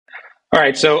All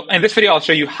right, so in this video, I'll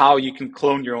show you how you can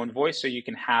clone your own voice so you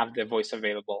can have the voice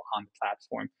available on the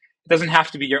platform. It doesn't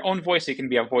have to be your own voice, it can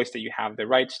be a voice that you have the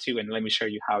rights to, and let me show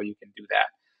you how you can do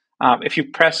that. If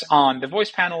you press on the voice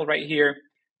panel right here,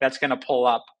 that's going to pull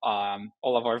up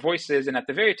all of our voices, and at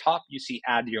the very top, you see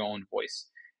add your own voice.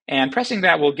 And pressing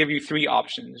that will give you three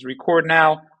options: record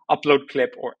now, upload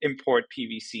clip, or import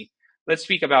PVC. Let's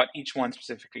speak about each one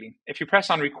specifically. If you press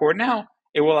on record now,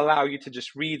 it will allow you to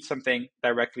just read something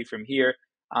directly from here.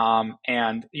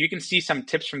 And you can see some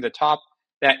tips from the top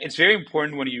that it's very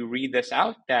important when you read this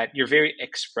out that you're very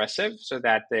expressive so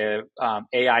that the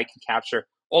AI can capture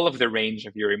all of the range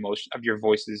of your emotion, of your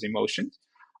voice's emotions.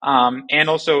 And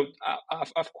also,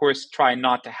 of course, try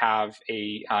not to have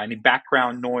any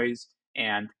background noise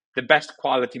and the best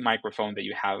quality microphone that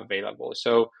you have available.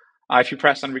 So if you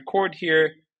press on record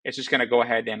here, it's just going to go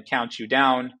ahead and count you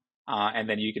down. And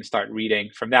then you can start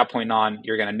reading. From that point on,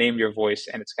 you're going to name your voice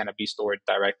and it's going to be stored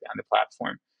directly on the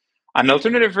platform. An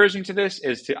alternative version to this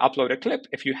is to upload a clip.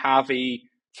 If you have a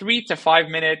 3 to 5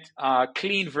 minute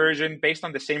clean version based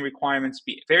on the same requirements,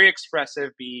 be very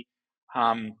expressive, be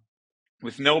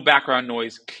with no background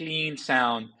noise, clean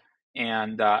sound,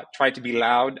 and try to be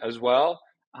loud as well.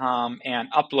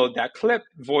 And upload that clip,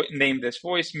 name this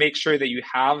voice, make sure that you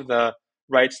have the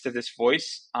rights to this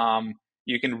voice.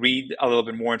 You can read a little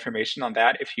bit more information on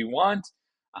that if you want,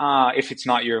 if it's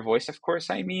not your voice, of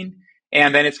course, I mean.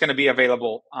 And then it's going to be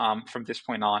available from this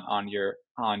point on your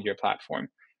platform.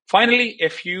 Finally,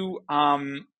 if you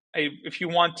want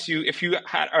to, if you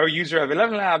are a user of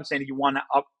 11 Labs and you want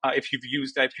to if you've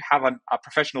used that, if you have a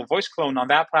professional voice clone on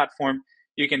that platform,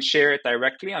 you can share it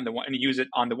directly on the and use it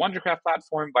on the Wondercraft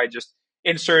platform by just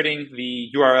inserting the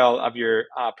URL of your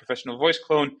professional voice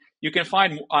clone. You can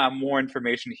find more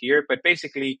information here, but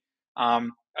basically,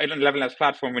 on 11 Labs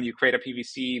platform, when you create a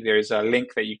PVC, there's a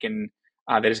link that you can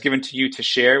that is given to you to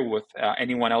share with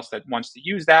anyone else that wants to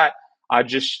use that.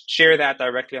 Just share that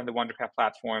directly on the Wondercraft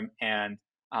platform and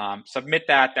submit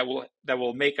that. That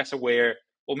will make us aware.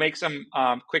 We'll make some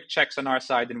quick checks on our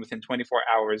side, and within 24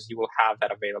 hours, you will have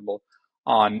that available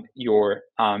on your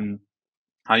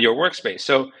workspace.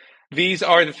 So these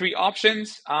are the three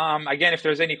options. Again, if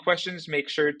there's any questions, make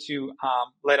sure to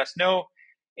let us know.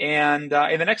 And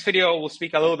in the next video, we'll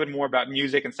speak a little bit more about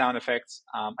music and sound effects.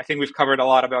 I think we've covered a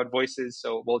lot about voices,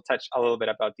 so we'll touch a little bit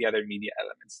about the other media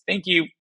elements. Thank you.